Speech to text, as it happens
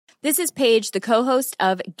This is Paige, the co-host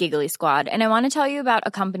of Giggly Squad, and I want to tell you about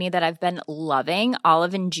a company that I've been loving,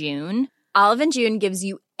 Olive & June. Olive & June gives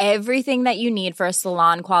you everything that you need for a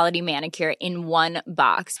salon-quality manicure in one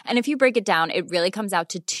box. And if you break it down, it really comes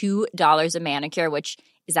out to $2 a manicure, which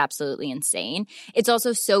is absolutely insane. It's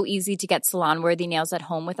also so easy to get salon-worthy nails at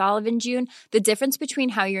home with Olive & June. The difference between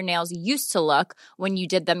how your nails used to look when you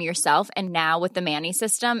did them yourself and now with the Mani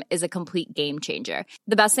system is a complete game changer.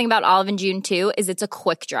 The best thing about Olive & June, too, is it's a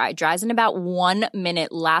quick dry. Dries in about 1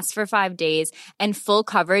 minute, lasts for 5 days, and full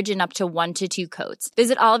coverage in up to 1 to 2 coats.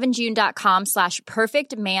 Visit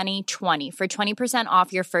oliveandjune.com/perfectmani20 for 20%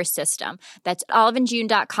 off your first system. That's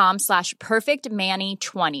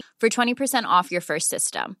oliveandjune.com/perfectmani20 for 20% off your first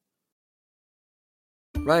system.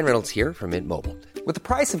 Ryan Reynolds here from Mint Mobile. With the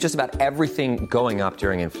price of just about everything going up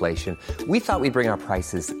during inflation, we thought we'd bring our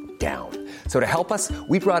prices down. So to help us,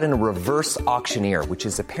 we brought in a reverse auctioneer, which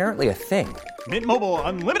is apparently a thing. Mint Mobile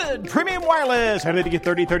Unlimited Premium Wireless. How to get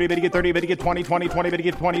 30, 30, bit to get 30, bit to get 20, 20, 20, bit to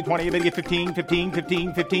get 20, 20, bit to get 15, 15,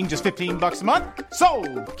 15, 15, just $15 a month?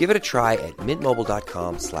 Sold! Give it a try at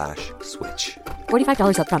mintmobile.com/switch.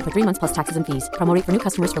 $45 up front for 3 months plus taxes and fees. Promo rate for new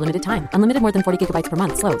customers for limited time. Unlimited more than 40 gigabytes per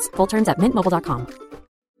month. Slows full terms at mintmobile.com.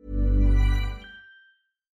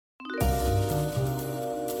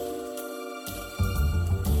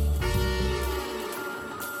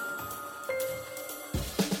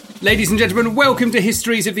 Ladies and gentlemen, welcome to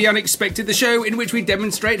Histories of the Unexpected, the show in which we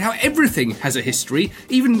demonstrate how everything has a history,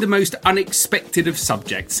 even the most unexpected of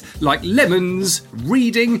subjects, like lemons,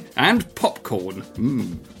 reading, and popcorn.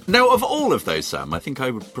 Now, of all of those, Sam, I think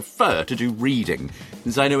I would prefer to do reading,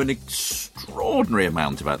 since I know an extraordinary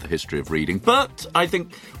amount about the history of reading. But I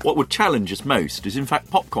think what would challenge us most is, in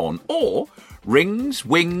fact, popcorn, or rings,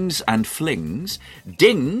 wings and flings,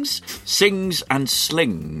 dings, sings and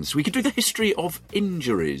slings. We could do the history of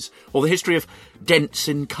injuries, or the history of dents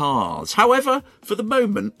in cars. However, for the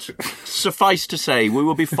moment, suffice to say, we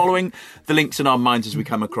will be following the links in our minds as we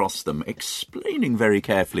come across them, explaining very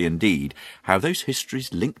carefully indeed how those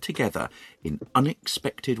histories link together in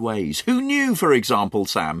unexpected ways. Who knew, for example,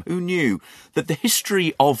 Sam, who knew that the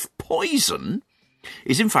history of poison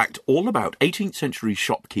is in fact all about 18th century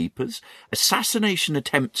shopkeepers, assassination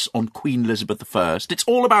attempts on Queen Elizabeth I. It's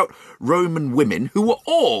all about Roman women who were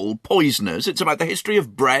all poisoners. It's about the history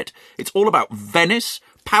of bread. It's all about Venice,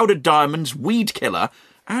 powdered diamonds, weed killer,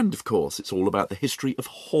 and of course it's all about the history of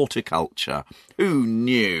horticulture. Who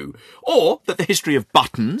knew? Or that the history of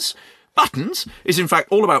buttons is in fact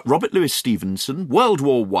all about Robert Louis Stevenson, World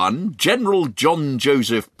War I, General John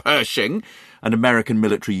Joseph Pershing, and American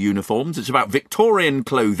military uniforms. It's about Victorian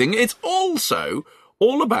clothing. It's also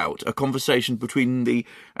all about a conversation between the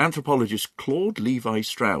anthropologist Claude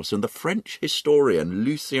Lévi-Strauss and the French historian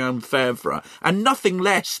Lucien Febvre, and nothing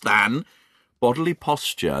less than bodily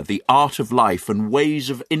posture, the art of life and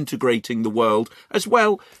ways of integrating the world, as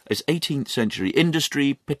well as 18th century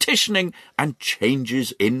industry, petitioning and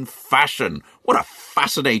changes in fashion. What a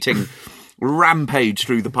fascinating rampage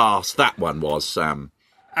through the past that one was, Sam.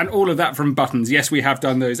 And all of that from Buttons. Yes, we have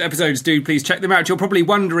done those episodes. Do please check them out. You're probably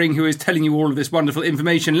wondering who is telling you all of this wonderful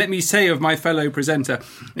information. Let me say of my fellow presenter,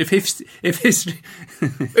 if history was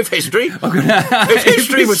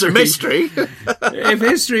a mystery, if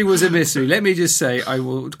history was a mystery, let me just say, I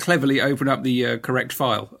will cleverly open up the correct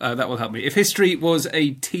file. That will help me. If history was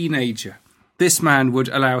a teenager, this man would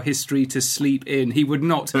allow history to sleep in. He would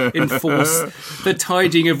not enforce the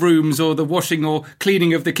tidying of rooms or the washing or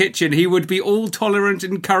cleaning of the kitchen. He would be all tolerant,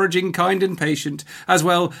 encouraging, kind and patient, as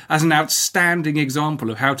well as an outstanding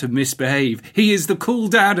example of how to misbehave. He is the cool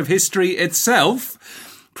dad of history itself.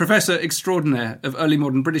 Professor Extraordinaire of Early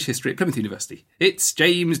Modern British History at Plymouth University. It's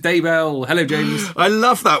James Daybell. Hello, James. I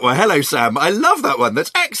love that one. Hello, Sam. I love that one.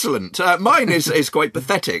 That's excellent. Mine is quite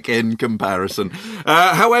pathetic in comparison.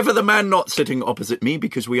 However, the man not sitting opposite me,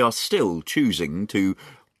 because we are still choosing to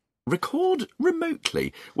record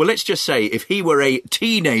remotely. Well, let's just say if he were a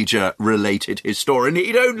teenager-related historian,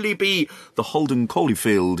 he'd only be the Holden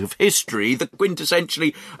Caulfield of history, the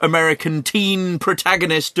quintessentially American teen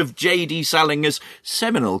protagonist of J.D. Salinger's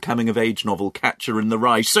seminal coming-of-age novel Catcher in the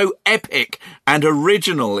Rye. So epic and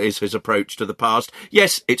original is his approach to the past.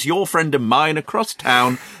 Yes, it's your friend and mine across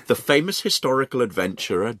town, the famous historical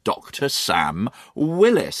adventurer, Dr. Sam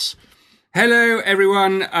Willis. Hello,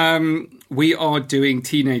 everyone. We are doing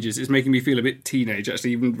teenagers. It's making me feel a bit teenage,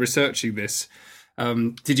 actually, even researching this.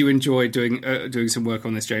 Did you enjoy doing some work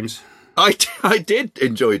on this, James? I did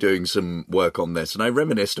enjoy doing some work on this, and I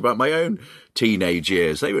reminisced about my own teenage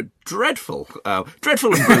years. They were dreadful,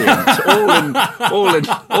 dreadful and brilliant,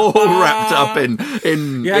 all wrapped up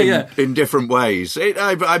in different ways.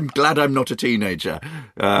 I'm glad I'm not a teenager.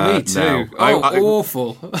 Me too. Now.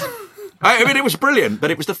 Awful. I mean, it was brilliant,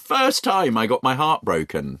 but it was the first time I got my heart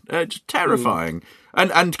broken. Just terrifying.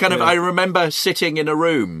 And kind of, I remember sitting in a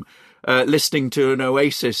room, listening to an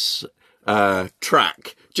Oasis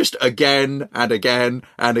track, just again and again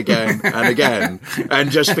and again and again,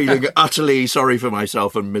 and just feeling utterly sorry for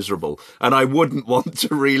myself and miserable. And I wouldn't want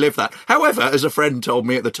to relive that. However, as a friend told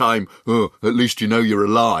me at the time, at least you know you're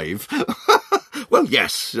alive. Well,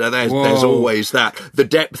 yes, there's always that. The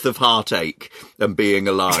depth of heartache and being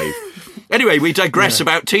alive. Anyway, we digress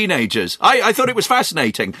about teenagers. I thought it was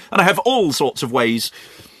fascinating, and I have all sorts of ways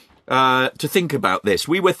to think about this.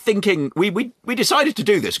 We were thinking, we decided to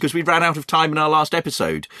do this because we ran out of time in our last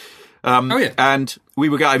episode. And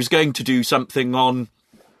I was going to do something on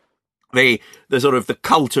the sort of the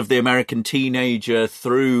cult of the American teenager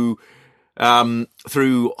through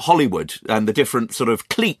Hollywood and the different sort of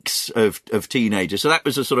cliques of teenagers. So that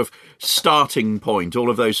was a sort of starting point, all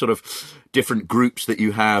of those sort of different groups that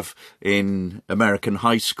you have in American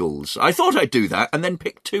high schools. I thought I'd do that and then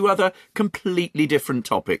pick two other completely different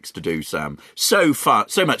topics to do, Sam. So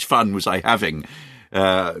much fun was I having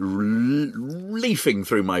leafing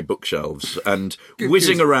through my bookshelves and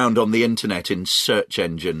whizzing around on the internet in search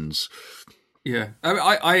engines. Yeah,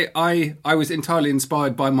 I was entirely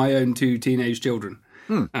inspired by my own two teenage children,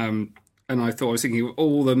 and I was thinking of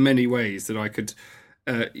all the many ways that I could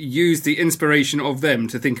use the inspiration of them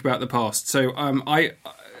to think about the past. So I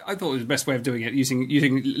thought it was the best way of doing it, using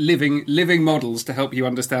living models to help you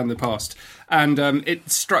understand the past. And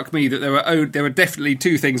it struck me that there were definitely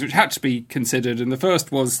two things which had to be considered, and the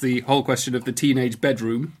first was the whole question of the teenage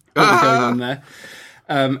bedroom. What was going on there?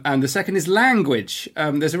 And the second is language.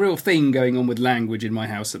 There's a real thing going on with language in my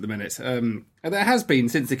house at the minute. There has been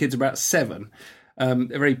since the kids are about 7. They're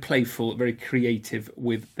very playful, very creative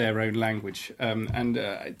with their own language. And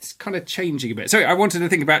it's kind of changing a bit. So I wanted to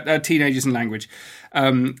think about teenagers and language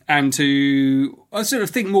and to sort of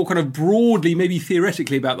think more kind of broadly, maybe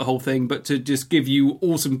theoretically about the whole thing, but to just give you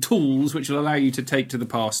awesome tools which will allow you to take to the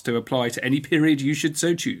past to apply to any period you should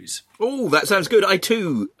so choose. Oh, that sounds good. I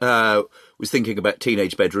too was thinking about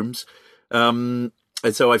teenage bedrooms.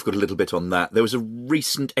 And so I've got a little bit on that. There was a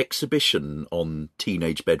recent exhibition on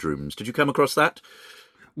teenage bedrooms. Did you come across that?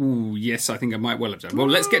 Ooh, yes, I think I might well have done. Well,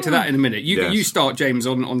 let's get to that in a minute. You start, James,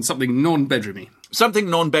 on something non-bedroomy. Something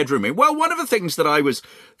non-bedroomy. Well, one of the things that I was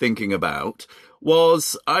thinking about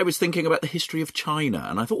was the history of China.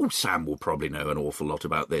 And I thought, Sam will probably know an awful lot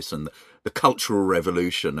about this and the Cultural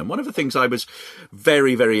Revolution. And one of the things I was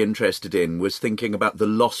very, very interested in was thinking about the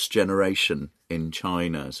lost generation in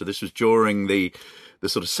China. So this was during the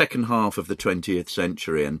sort of second half of the 20th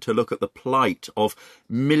century, and to look at the plight of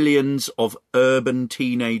millions of urban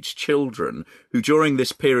teenage children who during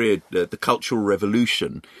this period, the Cultural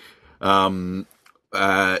Revolution,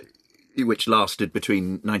 which lasted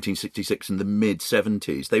between 1966 and the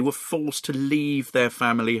mid-70s, they were forced to leave their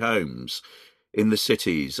family homes in the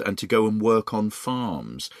cities and to go and work on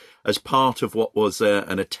farms as part of what was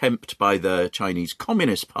an attempt by the Chinese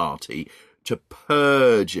Communist Party to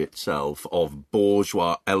purge itself of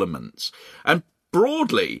bourgeois elements. And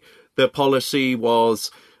broadly, the policy was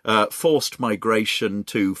forced migration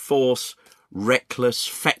to force reckless,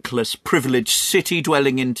 feckless, privileged,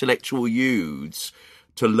 city-dwelling intellectual youths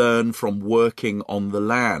to learn from working on the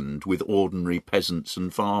land with ordinary peasants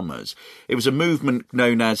and farmers. It was a movement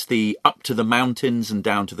known as the Up to the Mountains and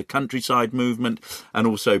Down to the Countryside movement, and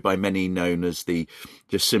also by many known as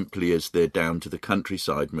just simply as the Down to the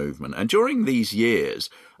Countryside movement. And during these years,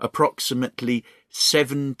 approximately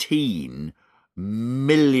 17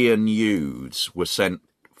 million youths were sent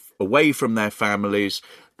away from their families.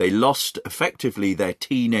 They lost effectively their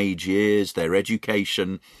teenage years, their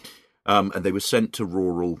education, and they were sent to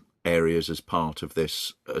rural areas as part of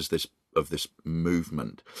this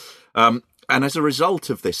movement. And as a result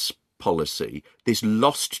of this policy, this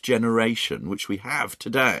lost generation, which we have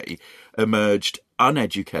today, emerged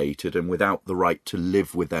uneducated and without the right to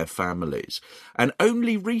live with their families. And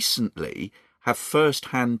only recently have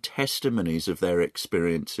first-hand testimonies of their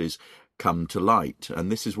experiences come to light.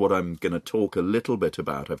 And this is what I'm going to talk a little bit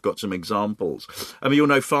about. I've got some examples. I mean, you'll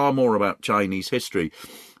know far more about Chinese history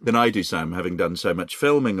than I do, Sam, having done so much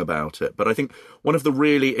filming about it. But I think one of the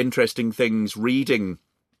really interesting things reading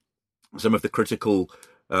some of the critical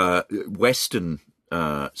Western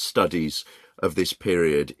studies of this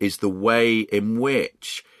period is the way in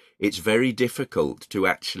which it's very difficult to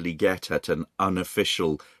actually get at an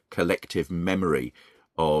unofficial collective memory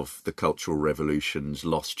of the Cultural Revolution's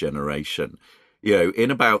lost generation. You know, in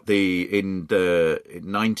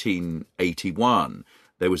 1981,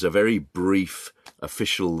 there was a very brief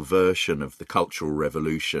official version of the Cultural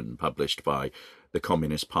Revolution published by the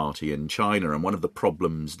Communist Party in China. And one of the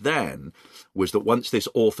problems then was that once this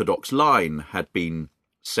orthodox line had been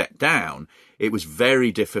set down, it was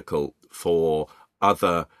very difficult for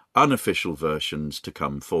other unofficial versions to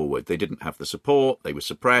come forward. They didn't have the support, they were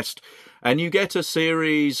suppressed, and you get a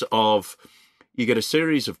series of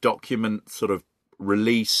documents sort of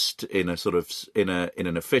released in a sort of in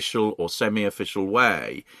an official or semi-official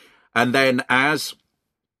way, and then as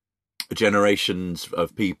generations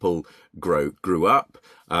of people grew up,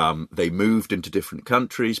 they moved into different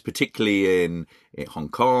countries, particularly in Hong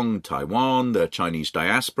Kong, Taiwan, the Chinese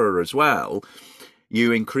diaspora as well.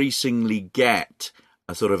 You increasingly get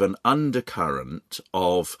a sort of an undercurrent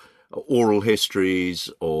of oral histories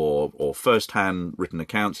or first-hand written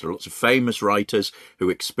accounts. There are lots of famous writers who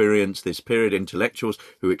experience this period, intellectuals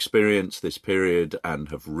who experience this period and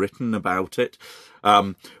have written about it.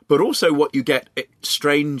 But also what you get,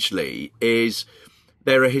 strangely, is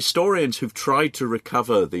there are historians who've tried to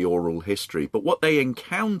recover the oral history, but what they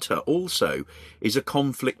encounter also is a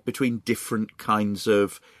conflict between different kinds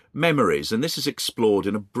of memories. And this is explored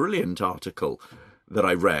in a brilliant article that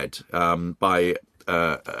I read by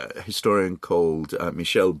a historian called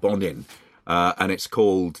Michel Bonin, and it's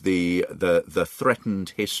called the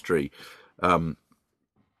Threatened History and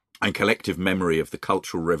Collective Memory of the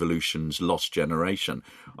Cultural Revolution's Lost Generation.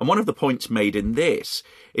 And one of the points made in this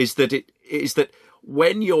is that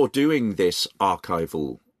when you're doing this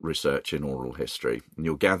archival research in oral history and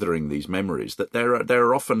you're gathering these memories, that there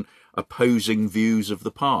are often opposing views of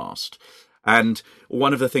the past. And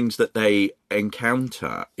one of the things that they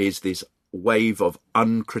encounter is this wave of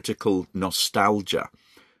uncritical nostalgia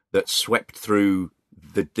that swept through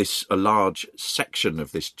a large section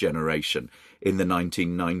of this generation in the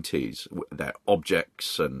 1990s. Their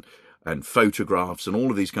objects and photographs and all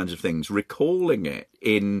of these kinds of things, recalling it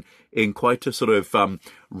in quite a sort of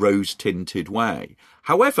rose-tinted way.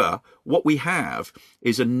 However, what we have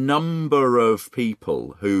is a number of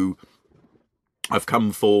people who have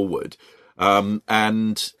come forward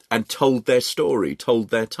and told their story, told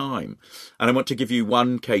their time. And I want to give you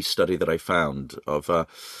one case study that I found of a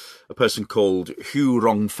person called Hu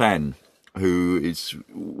Rongfen, who is,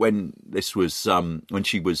 when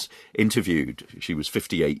she was interviewed, she was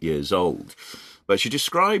 58 years old. But she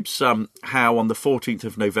describes how on the 14th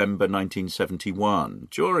of November 1971,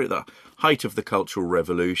 during the height of the Cultural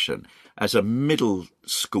Revolution, as a middle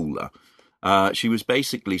schooler, she was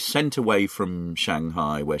basically sent away from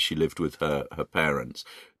Shanghai, where she lived with her parents,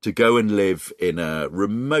 to go and live in a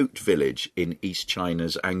remote village in East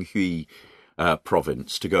China's Anhui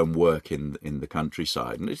province, to go and work in the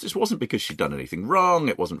countryside. And this wasn't because she'd done anything wrong.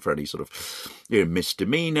 It wasn't for any sort of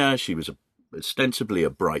misdemeanor. She was ostensibly a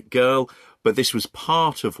bright girl, but this was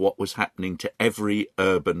part of what was happening to every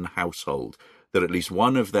urban household, that at least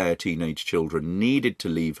one of their teenage children needed to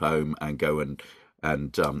leave home and go and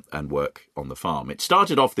work on the farm. It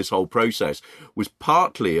started off, this whole process was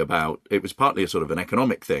partly a sort of an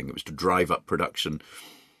economic thing. It was to drive up production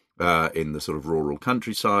in the sort of rural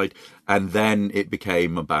countryside, and then it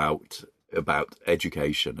became about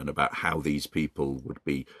education and about how these people would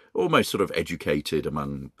be almost sort of educated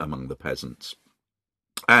among the peasants.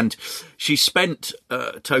 And she spent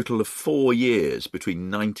a total of 4 years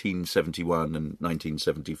between 1971 and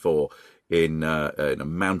 1974 in a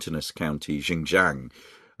mountainous county, Xinjiang,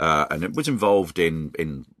 and it was involved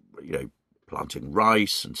in planting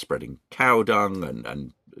rice and spreading cow dung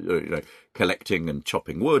and collecting and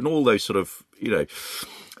chopping wood and all those sort of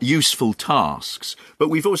useful tasks. But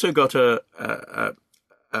we've also got a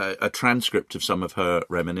transcript of some of her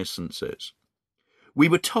reminiscences. We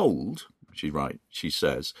were told, she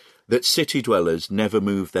says, that city dwellers never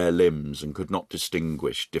moved their limbs and could not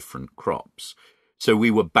distinguish different crops. So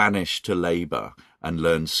we were banished to labour and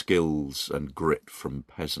learn skills and grit from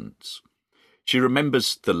peasants. She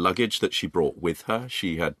remembers the luggage that she brought with her.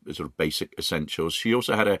 She had sort of basic essentials. She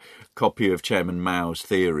also had a copy of Chairman Mao's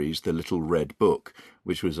theories, The Little Red Book,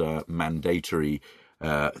 which was a mandatory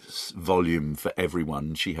volume for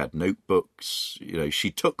everyone. She had notebooks.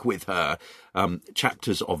 She took with her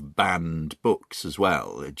chapters of banned books as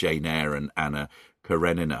well, Jane Eyre and Anna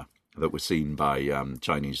Karenina, that were seen by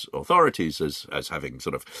Chinese authorities as having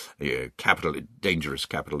sort of dangerous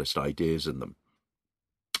capitalist ideas in them.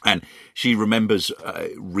 And she remembers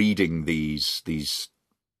reading this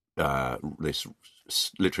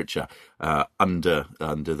literature under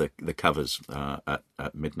the covers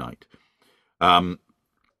at midnight.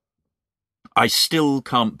 I still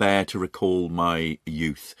can't bear to recall my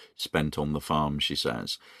youth spent on the farm, she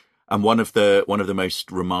says. And one of the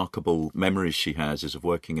most remarkable memories she has is of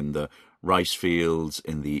working in the rice fields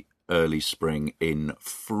in the early spring in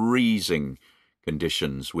freezing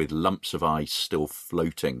conditions with lumps of ice still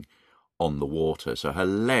floating on the water. So her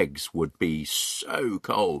legs would be so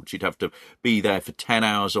cold. She'd have to be there for 10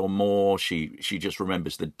 hours or more. She just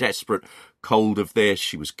remembers the desperate cold of this.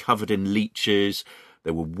 She was covered in leeches.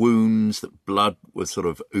 There were wounds that blood was sort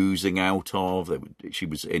of oozing out of. She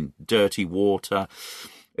was in dirty water.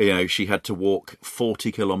 You know, she had to walk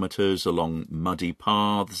 40 kilometres along muddy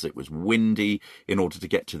paths. It was windy in order to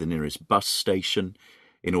get to the nearest bus station,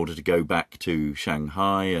 in order to go back to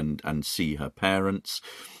Shanghai and see her parents.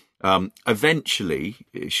 Eventually,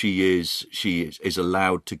 she is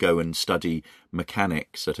allowed to go and study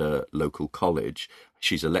mechanics at a local college.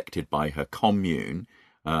 She's elected by her commune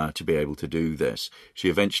to be able to do this. She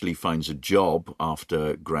eventually finds a job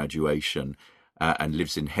after graduation and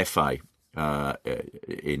lives in Hefei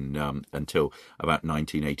until about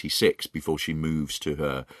 1986, before she moves to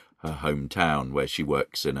her hometown, where she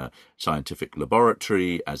works in a scientific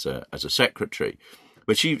laboratory as a secretary.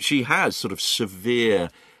 But she has sort of severe,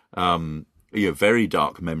 very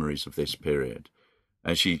dark memories of this period.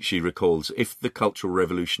 And she recalls, if the Cultural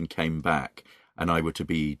Revolution came back and I were to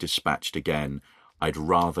be dispatched again, I'd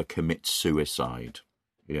rather commit suicide.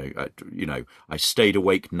 I stayed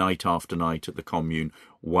awake night after night at the commune,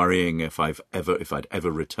 worrying if I'd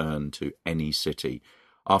ever return to any city.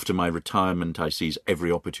 After my retirement, I seize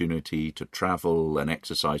every opportunity to travel and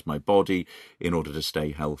exercise my body in order to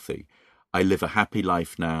stay healthy. I live a happy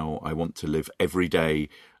life now. I want to live every day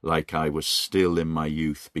like I was still in my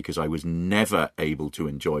youth, because I was never able to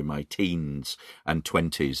enjoy my teens and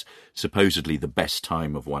 20s, supposedly the best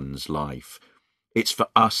time of one's life. It's for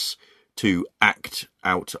us to act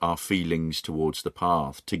out our feelings towards the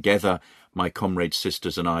path. Together, my comrade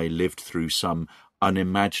sisters and I lived through some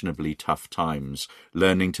unimaginably tough times,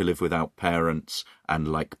 learning to live without parents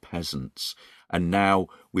and like peasants. And now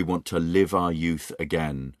we want to live our youth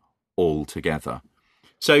again, all together.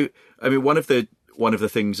 So, I mean, one of the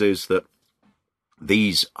things is that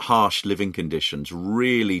these harsh living conditions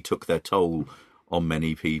really took their toll on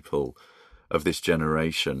many people of this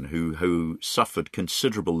generation who suffered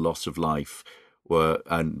considerable loss of life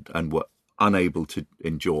and were unable to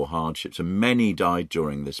endure hardships, and many died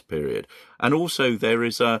during this period. And also there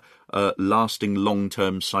is a lasting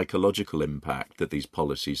long-term psychological impact that these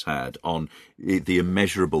policies had on the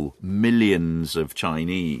immeasurable millions of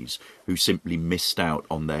Chinese who simply missed out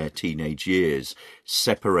on their teenage years,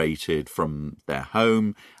 separated from their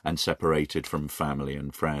home and separated from family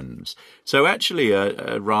and friends. So actually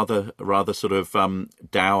a rather sort of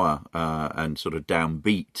dour and sort of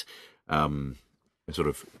downbeat sort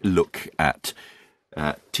of look at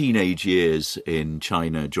teenage years in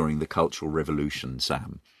China during the Cultural Revolution,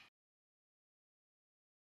 Sam.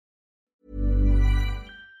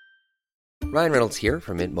 Ryan Reynolds here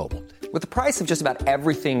from Mint Mobile. With the price of just about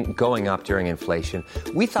everything going up during inflation,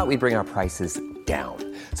 we thought we'd bring our prices down.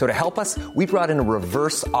 So to help us, we brought in a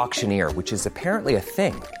reverse auctioneer, which is apparently a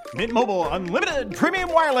thing. Mint Mobile Unlimited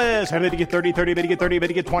Premium Wireless. How to get 30, 30, how to get 30, how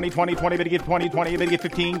to get 20, 20, 20, how to get 20, 20, how to get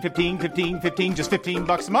 15, 15, 15, 15, just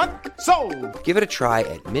 $15 a month? Sold! Give it a try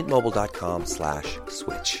at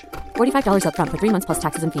mintmobile.com/switch. $45 up front for 3 months plus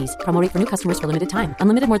taxes and fees. Promo rate for new customers for limited time.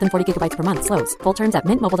 Unlimited more than 40 gigabytes per month. Slows full terms at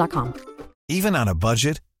mintmobile.com. Even on a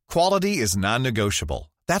budget, quality is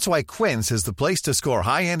non-negotiable. That's why Quince is the place to score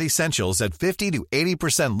high-end essentials at 50 to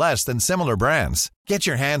 80% less than similar brands. Get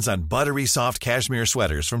your hands on buttery soft cashmere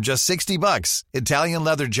sweaters from just $60, Italian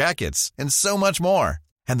leather jackets, and so much more.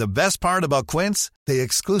 And the best part about Quince, they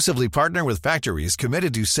exclusively partner with factories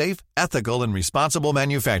committed to safe, ethical, and responsible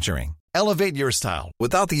manufacturing. Elevate your style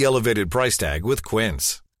without the elevated price tag with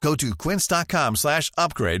Quince. Go to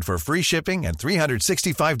quince.com/upgrade for free shipping and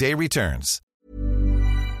 365-day returns.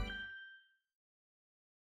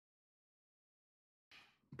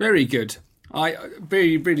 Very good.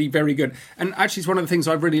 Really very good. And actually, it's one of the things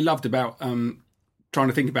I've really loved about trying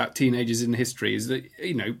to think about teenagers in history is that,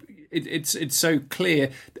 you know, it's so clear.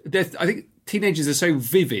 I think teenagers are so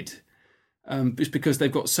vivid just because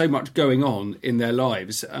they've got so much going on in their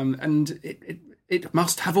lives, and it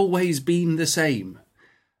must have always been the same.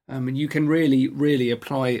 And you can really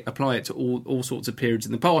apply it to all sorts of periods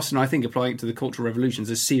in the past. And I think applying it to the Cultural Revolution is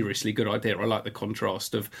a seriously good idea. I like the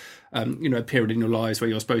contrast of, a period in your lives where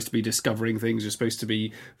you're supposed to be discovering things, you're supposed to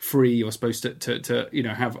be free, you're supposed to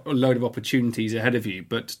have a load of opportunities ahead of you.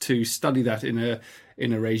 But to study that in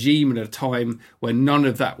a regime and a time where none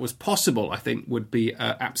of that was possible, I think would be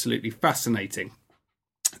absolutely fascinating.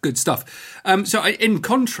 Good stuff. In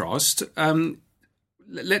contrast,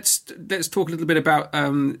 let's talk a little bit about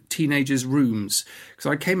teenagers' rooms, because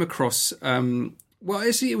I came across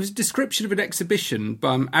it was a description of an exhibition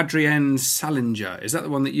by Adrienne Salinger. Is that the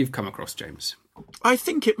one that you've come across, James? I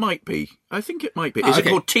think it might be. Is it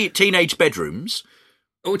called Teenage Bedrooms?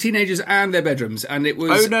 Oh, teenagers and their bedrooms, and it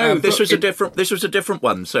was. Oh no, this was a different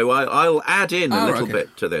one. So I'll add in a little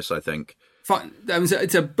bit to this, I think. Fine.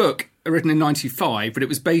 It's a book written in 1995, but it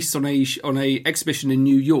was based on a exhibition in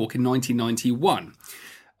New York in 1991.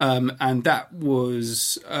 And that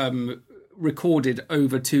was recorded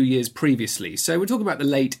over 2 years previously. So we're talking about the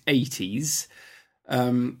late 80s.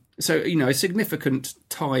 A significant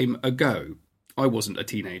time ago. I wasn't a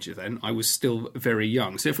teenager then. I was still very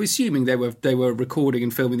young. So if we're assuming they were recording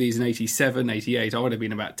and filming these in 87, 88, I would have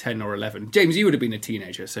been about 10 or 11. James, you would have been a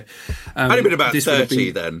teenager. So I'd have been about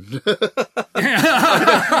 30 then.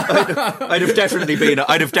 I'd have definitely been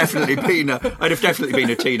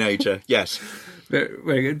a teenager. Yes.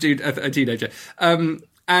 Very good, a teenager.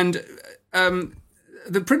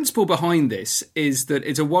 The principle behind this is that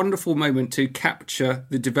it's a wonderful moment to capture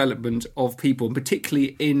the development of people, and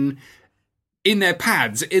particularly in their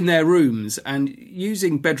pads, in their rooms, and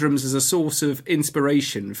using bedrooms as a source of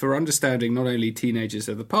inspiration for understanding not only teenagers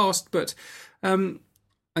of the past, but I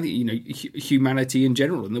think humanity in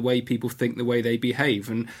general, and the way people think, the way they behave,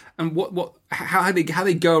 and how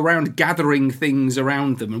they go around gathering things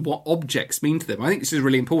around them, and what objects mean to them. I think this is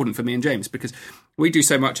really important for me and James, because we do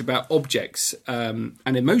so much about objects and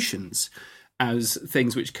emotions as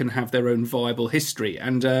things which can have their own viable history.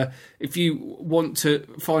 And if you want to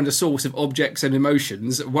find a source of objects and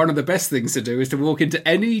emotions, one of the best things to do is to walk into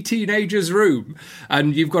any teenager's room,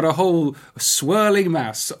 and you've got a whole swirling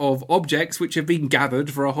mass of objects which have been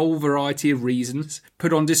gathered for a whole variety of reasons,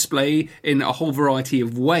 put on display in a whole variety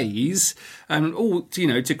of ways, and all,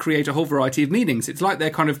 to create a whole variety of meanings. It's like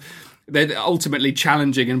they're ultimately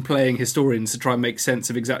challenging and playing historians to try and make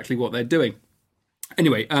sense of exactly what they're doing.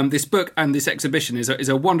 Anyway, this book and this exhibition is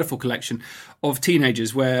a wonderful collection of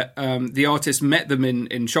teenagers where the artist met them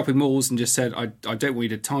in shopping malls and just said, I don't want you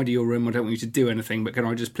to tidy your room, I don't want you to do anything, but can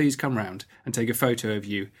I just please come round and take a photo of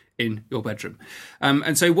you in your bedroom?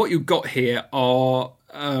 And so what you've got here are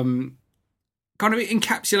kind of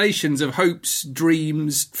encapsulations of hopes,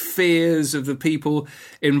 dreams, fears of the people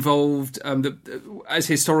involved. As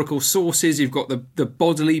historical sources, you've got the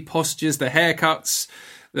bodily postures, the haircuts,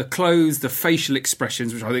 the clothes, the facial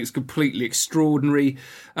expressions, which I think is completely extraordinary,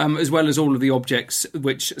 as well as all of the objects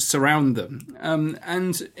which surround them.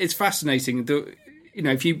 And it's fascinating that,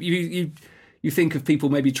 if you think of people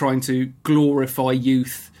maybe trying to glorify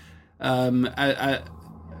youth,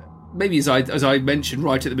 maybe as I mentioned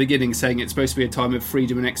right at the beginning, saying it's supposed to be a time of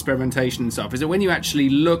freedom and experimentation and stuff, is that when you actually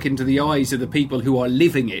look into the eyes of the people who are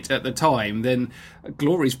living it at the time, then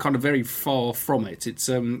glory is kind of very far from it.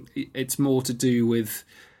 It's more to do with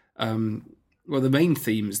the main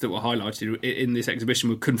themes that were highlighted in this exhibition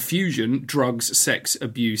were confusion, drugs, sex,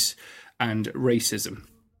 abuse, and racism.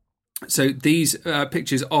 So these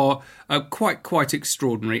pictures are quite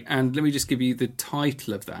extraordinary, and let me just give you the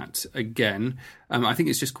title of that again. I think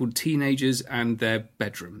it's just called Teenagers and Their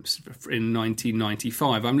Bedrooms in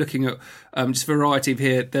 1995. I'm looking at just a variety of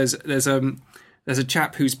here. There's a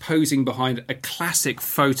chap who's posing behind a classic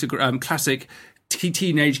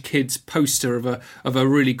teenage kid's poster of a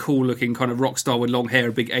really cool looking kind of rock star with long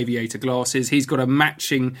hair, big aviator glasses. He's got a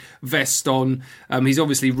matching vest on. He's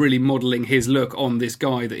obviously really modelling his look on this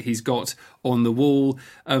guy that he's got on the wall.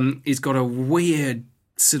 He's got a weird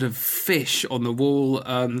sort of fish on the wall,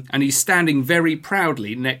 and he's standing very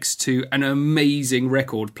proudly next to an amazing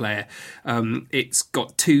record player. It's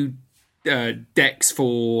got two decks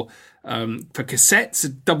for cassettes, a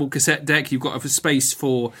double cassette deck. You've got a space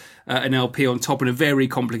for an LP on top and a very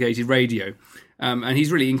complicated radio. And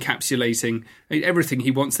he's really encapsulating everything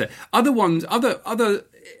he wants there. Other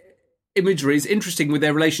imagery is interesting with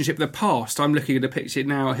their relationship with the past. I'm looking at a picture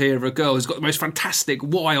now here of a girl who's got the most fantastic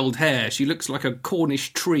wild hair. She looks like a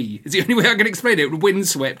Cornish tree. It's the only way I can explain it.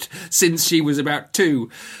 Windswept since she was about 2,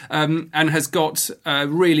 and has got a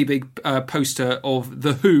really big poster of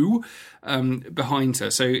The Who behind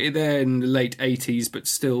her. So they're in the late 80s, but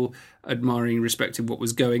still admiring and respecting what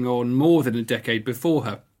was going on more than a decade before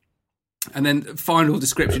her. And then final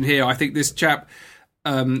description here. I think this chap,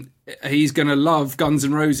 he's going to love Guns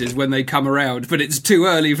N' Roses when they come around, but it's too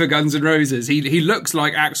early for Guns N' Roses. He looks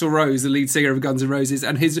like Axl Rose, the lead singer of Guns N' Roses,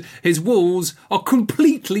 and his walls are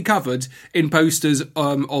completely covered in posters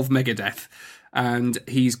of Megadeth. And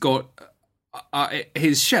he's got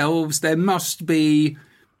his shelves. There must be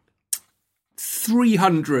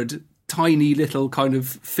 300 tiny little kind of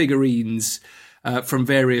figurines from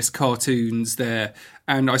various cartoons there.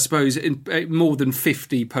 And I suppose more than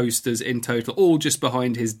 50 posters in total, all just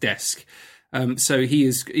behind his desk. So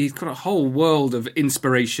he's got a whole world of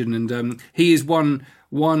inspiration, and he is one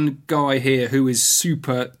guy here who is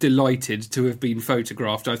super delighted to have been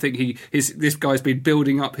photographed. I think this guy's been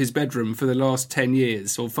building up his bedroom for the last 10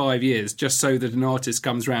 years or 5 years just so that an artist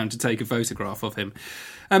comes round to take a photograph of him.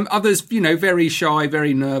 Others, very shy,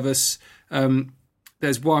 very nervous.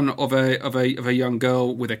 There's one of a young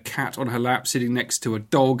girl with a cat on her lap sitting next to a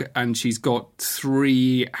dog, and she's got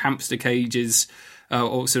 3 hamster cages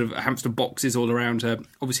or sort of hamster boxes all around her.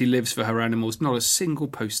 Obviously lives for her animals. Not a single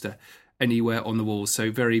poster anywhere on the walls, so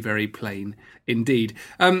very, very plain indeed.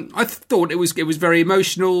 I thought it was very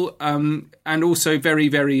emotional and also very,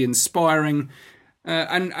 very inspiring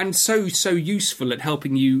and so useful at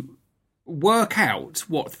helping you work out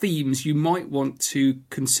what themes you might want to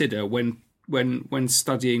consider when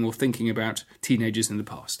studying or thinking about teenagers in the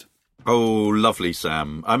past. Oh, lovely,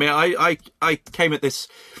 Sam. I mean, I came at this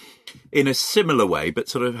in a similar way, but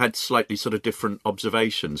sort of had slightly sort of different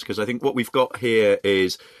observations, because I think what we've got here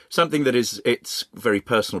is something that it's very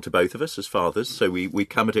personal to both of us as fathers. So we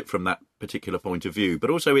come at it from that particular point of view, but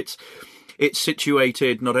also it's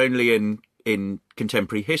situated not only in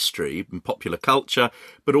contemporary history and popular culture,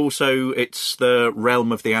 but also it's the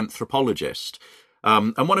realm of the anthropologist.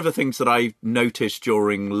 And one of the things that I noticed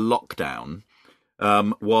during lockdown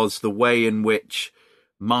was the way in which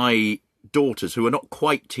my daughters, who are not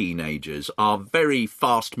quite teenagers, are very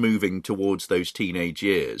fast moving towards those teenage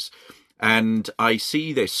years. And I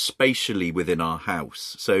see this spatially within our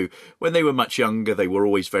house. So when they were much younger, they were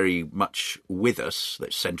always very much with us,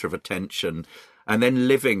 the centre of attention. And then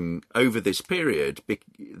living over this period,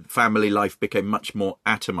 family life became much more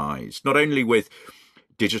atomised, not only with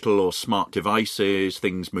digital or smart devices,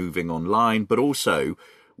 things moving online, but also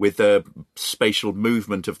with the spatial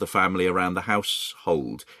movement of the family around the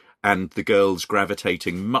household and the girls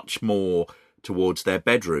gravitating much more towards their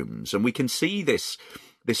bedrooms. And we can see this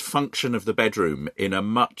function of the bedroom in a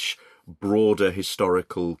much broader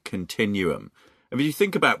historical continuum. I mean, you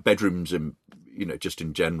think about bedrooms in, just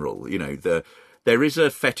in general, there is a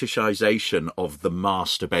fetishization of the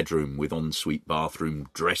master bedroom with ensuite bathroom,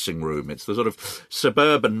 dressing room. It's the sort of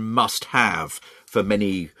suburban must-have for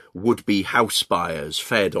many would-be house buyers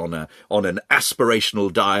fed on an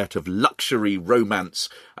aspirational diet of luxury, romance,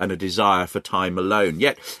 and a desire for time alone.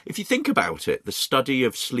 Yet, if you think about it, the study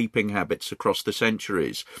of sleeping habits across the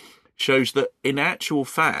centuries shows that, in actual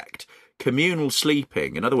fact, communal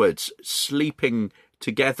sleeping, in other words, sleeping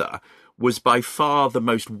together, was by far the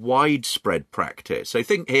most widespread practice. So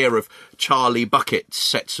think here of Charlie Bucket's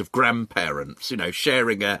sets of grandparents,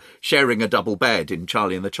 sharing a double bed in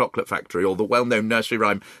Charlie and the Chocolate Factory, or the well-known nursery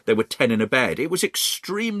rhyme, there were 10 in a bed. It was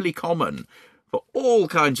extremely common for all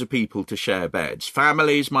kinds of people to share beds.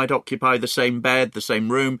 Families might occupy the same bed, the same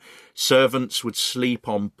room. Servants would sleep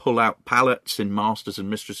on pull-out pallets in master's and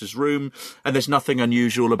mistress's room. And there's nothing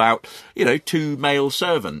unusual about, 2 male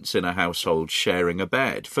servants in a household sharing a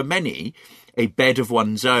bed. For many, a bed of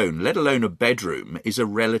one's own, let alone a bedroom, is a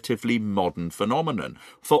relatively modern phenomenon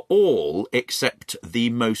for all except the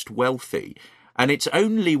most wealthy. And it's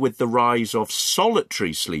only with the rise of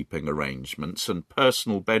solitary sleeping arrangements and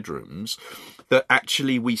personal bedrooms that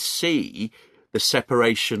actually we see the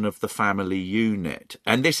separation of the family unit.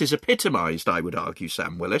 And this is epitomised, I would argue,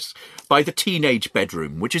 Sam Willis, by the teenage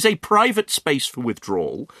bedroom, which is a private space for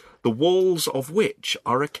withdrawal, the walls of which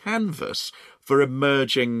are a canvas for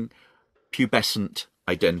emerging pubescent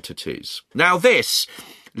identities. Now, this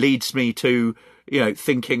leads me to,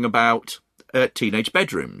 thinking about teenage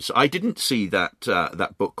bedrooms. I didn't see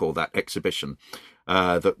that book or that exhibition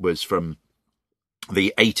that was from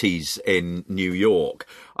the 80s in New York.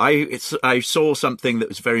 I saw something that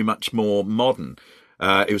was very much more modern.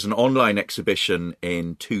 It was an online exhibition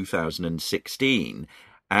in 2016,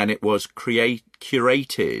 and it was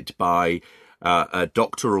curated by a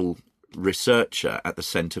doctoral researcher at the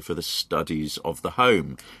Centre for the Studies of the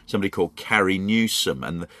Home, somebody called Carrie Newsom,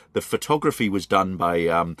 and the photography was done by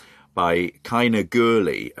Kaina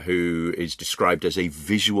Gurley, who is described as a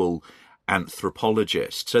visual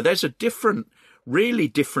anthropologist. So there's a really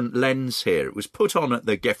different lens here. It was put on at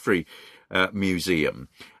the Geoffrey museum.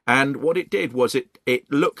 And what it did was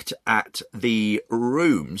it looked at the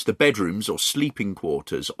rooms, the bedrooms or sleeping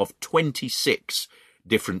quarters of 26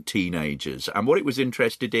 different teenagers. And what it was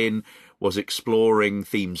interested in was exploring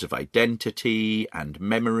themes of identity and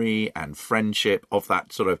memory and friendship of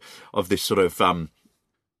this sort of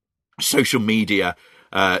social media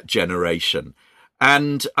generation.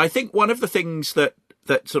 And I think one of the things that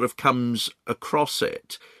sort of comes across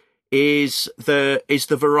it is the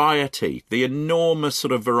variety, the enormous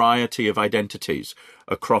sort of variety of identities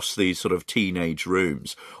across these sort of teenage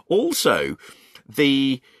rooms. Also,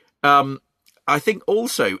 I think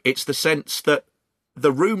also it's the sense that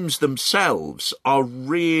the rooms themselves are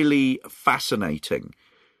really fascinating.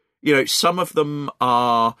 You know, some of them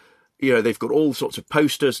are, you know, they've got all sorts of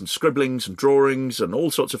posters and scribblings and drawings and all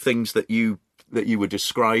sorts of things that you were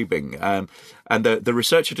describing. And the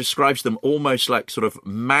researcher describes them almost like sort of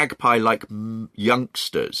magpie-like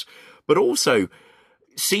youngsters, but also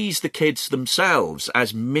sees the kids themselves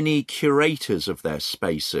as mini curators of their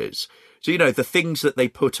spaces. So, you know, the things that they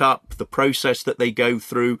put up, the process that they go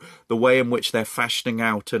through, the way in which they're fashioning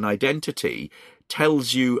out an identity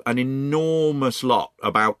tells you an enormous lot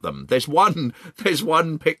about them. There's one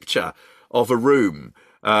picture of a room,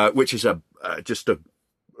 which is just a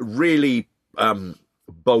really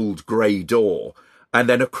bold grey door, and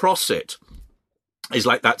then across it is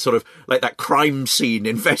like that crime scene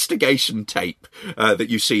investigation tape that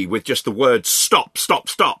you see with just the words "stop, stop,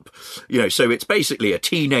 stop." You know, so it's basically a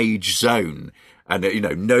teenage zone, and you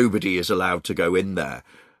know nobody is allowed to go in there.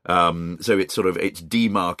 So it's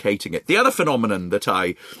demarcating it. The other phenomenon that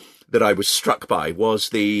I was struck by was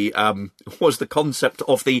the concept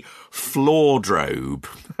of the floordrobe.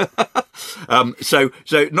 So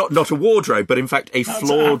not a wardrobe, but in fact a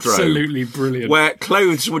floordrobe. Absolutely brilliant. Where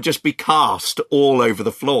clothes would just be cast all over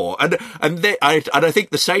the floor, and I think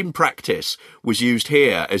the same practice was used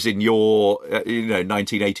here as in your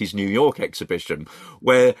 1980s New York exhibition,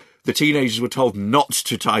 where the teenagers were told not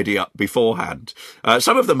to tidy up beforehand.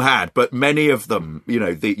 Some of them had, but many of them, you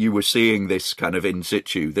know, you were seeing this kind of in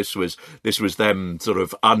situ. This was them sort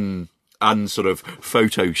of sort of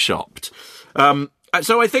photoshopped.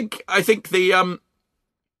 So I think the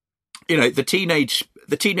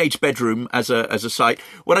teenage bedroom as a site.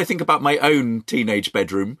 When I think about my own teenage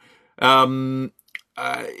bedroom,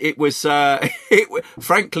 it was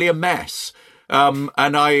frankly a mess. And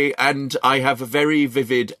I have very,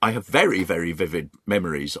 very vivid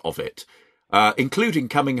memories of it, including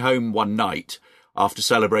coming home one night after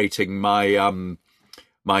celebrating my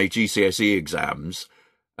GCSE exams.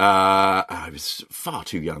 I was far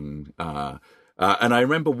too young, and I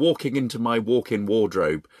remember walking into my walk-in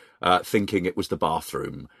wardrobe, thinking it was the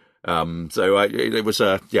bathroom. It was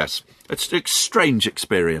a strange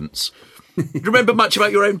experience. Do you remember much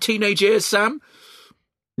about your own teenage years, Sam?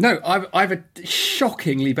 No, I've a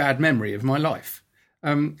shockingly bad memory of my life.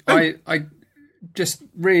 I just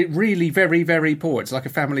really very, very poor. It's like a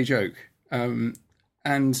family joke. And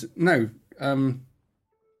no,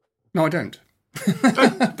 I don't.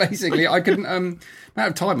 Basically, I couldn't. The amount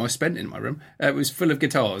of time I spent in my room, it was full of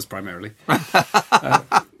guitars primarily.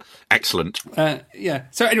 Excellent. Yeah.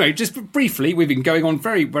 So anyway, just briefly, we've been going on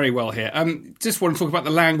very, very well here. Just want to talk about the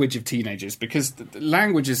language of teenagers, because the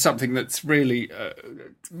language is something that's really...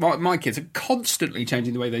 my kids are constantly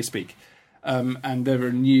changing the way they speak. And there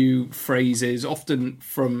are new phrases, often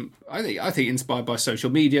from, I think inspired by social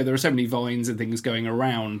media. There are so many vines and things going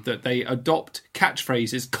around that they adopt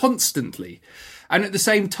catchphrases constantly. And at the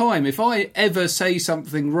same time, if I ever say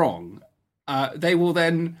something wrong... they will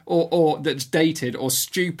then, or that's dated or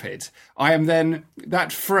stupid, I am then,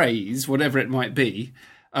 that phrase, whatever it might be,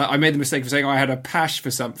 I made the mistake of saying I had a pash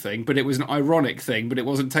for something, but it was an ironic thing, but it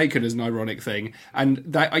wasn't taken as an ironic thing, and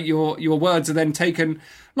that your words are then taken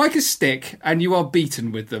like a stick, and you are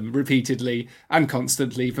beaten with them repeatedly and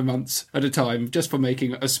constantly for months at a time, just for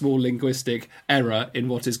making a small linguistic error in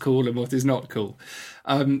what is cool and what is not cool.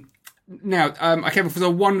 Now, I came up with a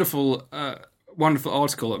wonderful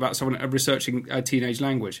article about someone researching teenage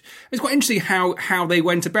language. It's quite interesting how they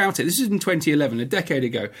went about it. This is in 2011, a decade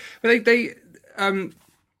ago. But they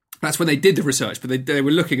that's when they did the research, but they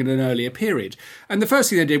were looking at an earlier period. And the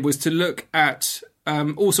first thing they did was to look at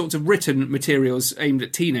all sorts of written materials aimed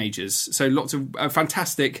at teenagers. So lots of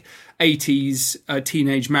fantastic 80s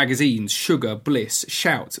teenage magazines: Sugar, Bliss,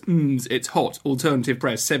 Shout, It's Hot, Alternative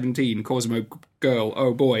Press, 17, Cosmo Girl,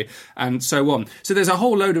 Oh Boy, and so on. So there's a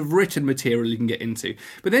whole load of written material you can get into.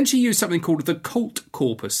 But then she used something called the COLT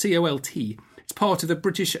corpus, COLT, It's part of the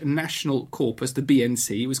British National Corpus, the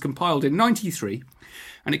BNC. It was compiled in 93,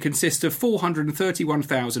 and it consists of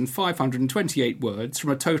 431,528 words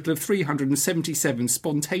from a total of 377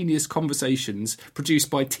 spontaneous conversations produced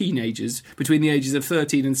by teenagers between the ages of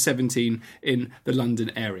 13 and 17 in the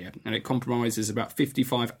London area. And it comprises about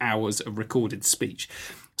 55 hours of recorded speech.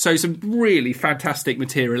 So some really fantastic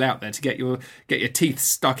material out there to get your teeth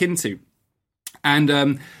stuck into.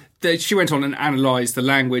 And she went on and analysed the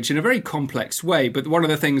language in a very complex way, but one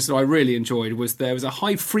of the things that I really enjoyed was there was a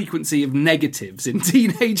high frequency of negatives in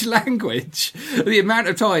teenage language. The amount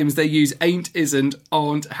of times they use ain't, isn't,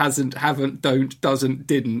 aren't, hasn't, haven't, don't, doesn't,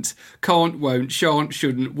 didn't, can't, won't, shan't,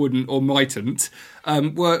 shouldn't, wouldn't, or mightn't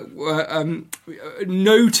were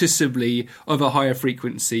noticeably of a higher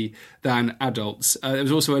frequency than adults. There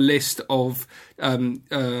was also a list of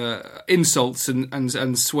insults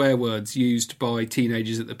and swear words used by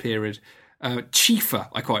teenagers at the period. Chiefer,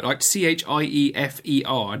 I quite liked.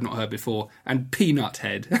 Chiefer, I'd not heard before. And peanut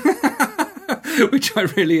head, which I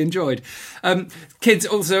really enjoyed. Kids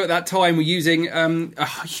also at that time were using a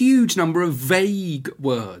huge number of vague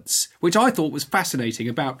words, which I thought was fascinating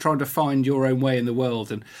about trying to find your own way in the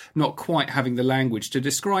world and not quite having the language to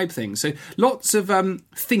describe things. So lots of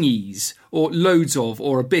thingies, or loads of,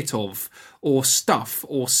 or a bit of, or stuff,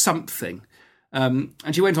 or something. And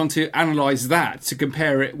she went on to analyse that, to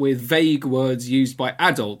compare it with vague words used by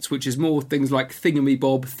adults, which is more things like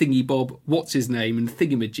thingamy-bob, thingy-bob, what's his name, and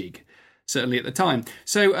thingamajig, certainly at the time.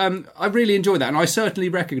 So I really enjoyed that, and I certainly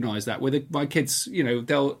recognise that with my kids. You know,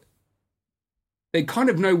 they kind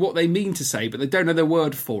of know what they mean to say, but they don't know the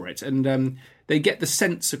word for it, and they get the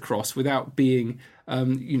sense across without being,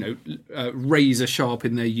 razor sharp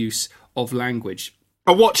in their use of language.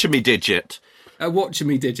 A watch-a-me-digit. A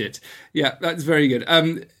watch-a-me-digit. Yeah, that's very good.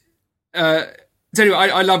 So anyway,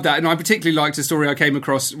 I love that, and I particularly liked a story I came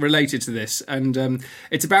across related to this, and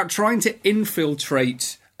it's about trying to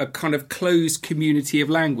infiltrate a kind of closed community of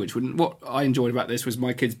language. What I enjoyed about this was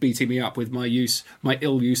my kids beating me up with my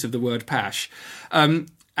ill use of the word pash.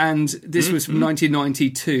 And this was from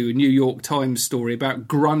 1992, a New York Times story about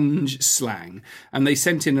grunge slang. And they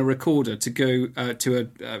sent in a recorder to go to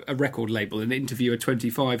a record label and interview a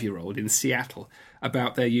 25-year-old in Seattle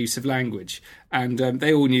about their use of language. And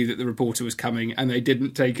they all knew that the reporter was coming, and they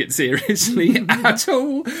didn't take it seriously at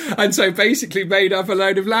all. And so basically made up a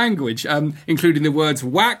load of language, including the words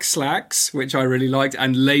whack slacks, which I really liked,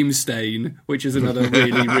 and lame stain, which is another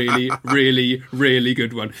really, really, really, really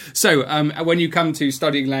good one. So when you come to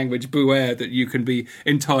studying language, beware that you can be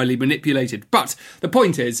entirely manipulated. But the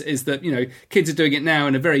point is that, you know, kids are doing it now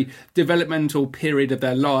in a very developmental period of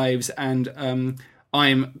their lives, and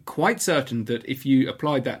I'm quite certain that if you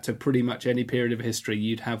applied that to pretty much any period of history,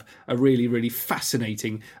 you'd have a really, really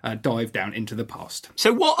fascinating dive down into the past.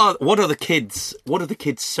 So what are the kids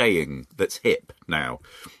saying that's hip now,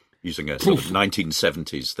 using a sort of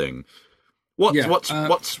 1970s thing?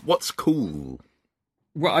 What's cool?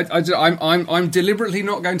 Well, I'm deliberately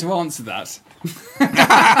not going to answer that.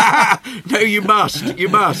 No, you must. You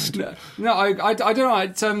must. No, I don't know.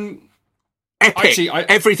 It's epic. Actually,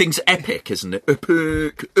 everything's epic, isn't it?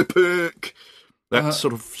 Epic. That's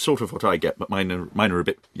sort of what I get, but mine are a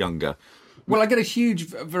bit younger. Well, I get a huge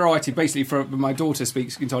variety. Basically, for my daughter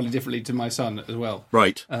speaks entirely differently to my son as well.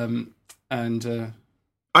 Right. And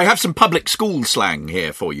I have some public school slang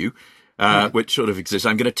here for you, which sort of exists.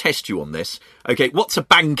 I'm going to test you on this. Okay, what's a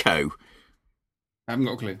banco? I haven't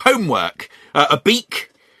got a clue. Homework. A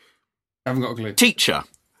beak. I haven't got a clue. Teacher.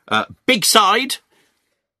 Big side.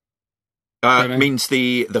 Means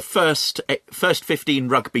the first 15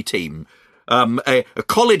 rugby team. A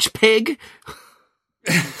college pig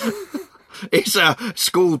is a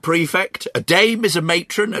school prefect. A dame is a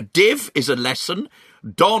matron. A div is a lesson.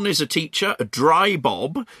 Don is a teacher. A dry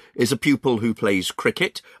bob is a pupil who plays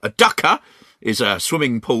cricket. A ducker is a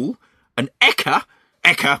swimming pool. An ekka,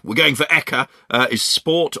 we're going for ekka, is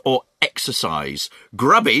sport or exercise.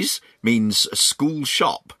 Grubbies means a school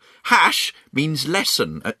shop. Hash means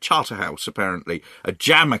lesson at Charterhouse, apparently. A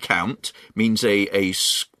jam account means a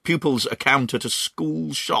pupil's account at a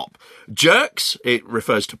school shop. Jerks, it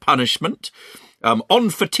refers to punishment.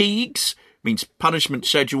 On fatigues means punishment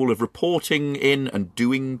schedule of reporting in and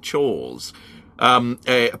doing chores.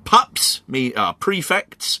 Pups are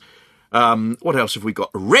prefects. What else have we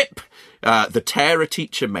got? Rip, the tear a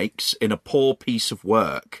teacher makes in a poor piece of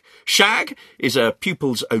work. Shag is a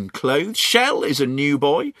pupil's own clothes. Shell is a new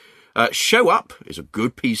boy. Show up is a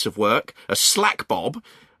good piece of work. A slack bob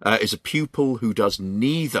is a pupil who does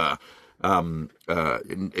neither,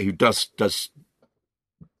 who does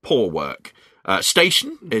poor work.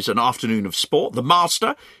 Station is an afternoon of sport. The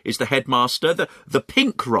master is the headmaster. The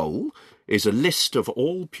pink roll is a list of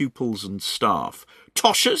all pupils and staff.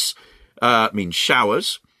 Toshers means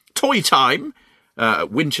showers. Toy time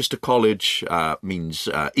at Winchester College means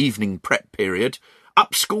evening prep period.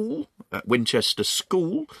 Up school at Winchester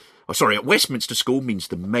School. At Westminster School means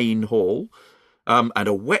the main hall. And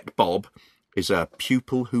a wet bob is a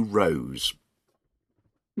pupil who rows.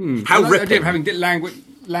 How ripping. Having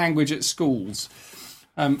language at schools.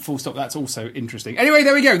 Full stop. That's also interesting. Anyway,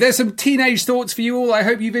 there we go. There's some teenage thoughts for you all. I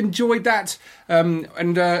hope you've enjoyed that.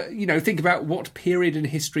 Think about what period in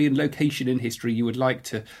history and location in history you would like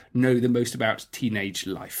to know the most about teenage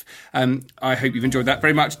life. I hope you've enjoyed that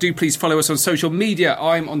very much. Do please follow us on social media.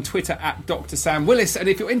 I'm on Twitter at Dr. Sam Willis. And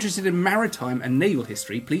if you're interested in maritime and naval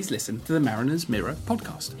history, please listen to the Mariner's Mirror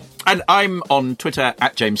podcast. And I'm on Twitter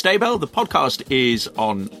at James Daybell. The podcast is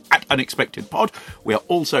on at Unexpected Pod. We are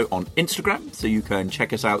also on Instagram, so you can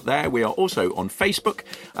check us out there. We are also on Facebook.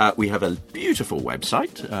 We have a beautiful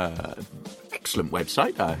website, excellent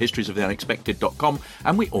website, historiesoftheunexpected.com,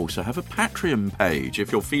 and we also have a Patreon page.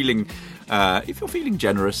 If you're feeling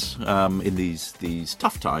generous in these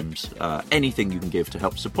tough times, anything you can give to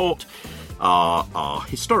help support our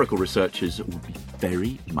historical researchers would be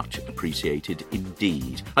very much appreciated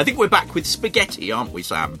indeed. I think we're back with spaghetti, aren't we,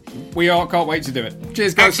 Sam? We are. Can't wait to do it.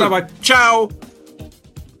 Cheers, guys. Bye-bye. Ciao.